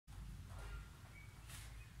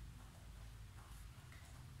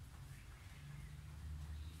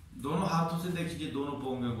दोनों हाथों से देखिए, दोनों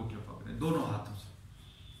पाँव में अंगूठे पकड़े, दोनों हाथों से।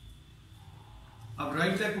 अब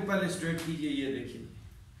राइट लेग को पहले स्ट्रेट कीजिए, ये देखिए,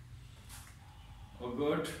 और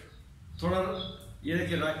गुड। थोड़ा ये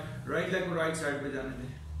देखिए, राइट लेग को राइट साइड पे जाने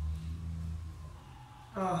दें।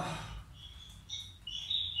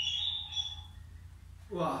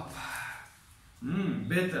 वाह,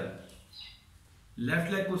 बेहतर।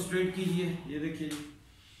 लेफ्ट लेग को स्ट्रेट कीजिए, ये देखिए,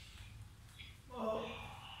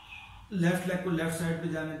 लेफ्ट लेग को लेफ्ट साइड पे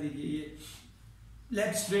जाने दीजिए, ये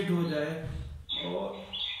लेग स्ट्रेट हो जाए। और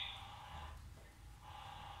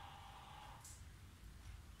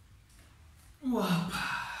वाह,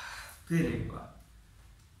 फिर एक बार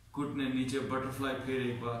घुटने नीचे, बटरफ्लाई, फिर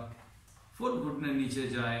एक बार फुल घुटने नीचे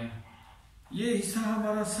जाएं, ये हिस्सा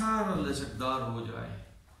हमारा सारा लचकदार हो जाए।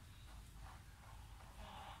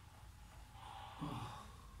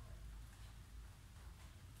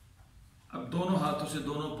 अब दोनों हाथों से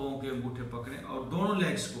दोनों पाँव के अंगूठे पकड़ें और दोनों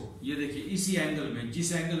लेग्स को, ये देखिए, इसी एंगल में,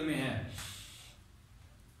 जिस एंगल में है,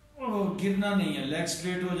 गिरना नहीं है, लेग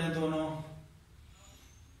स्ट्रेट हो जाए दोनों।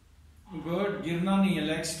 गुड, गिरना नहीं है,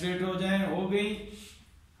 लेग स्ट्रेट हो जाए, हो गई।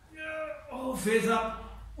 फेस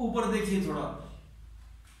आप ऊपर देखिए थोड़ा,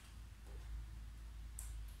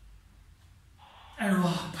 एंड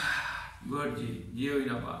वाह, गुड जी, ये हुई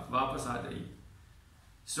ना बात, वापस आ जाइए।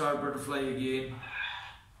 Star butterfly again,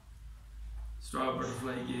 star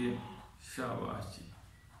butterfly again, शाबाश जी।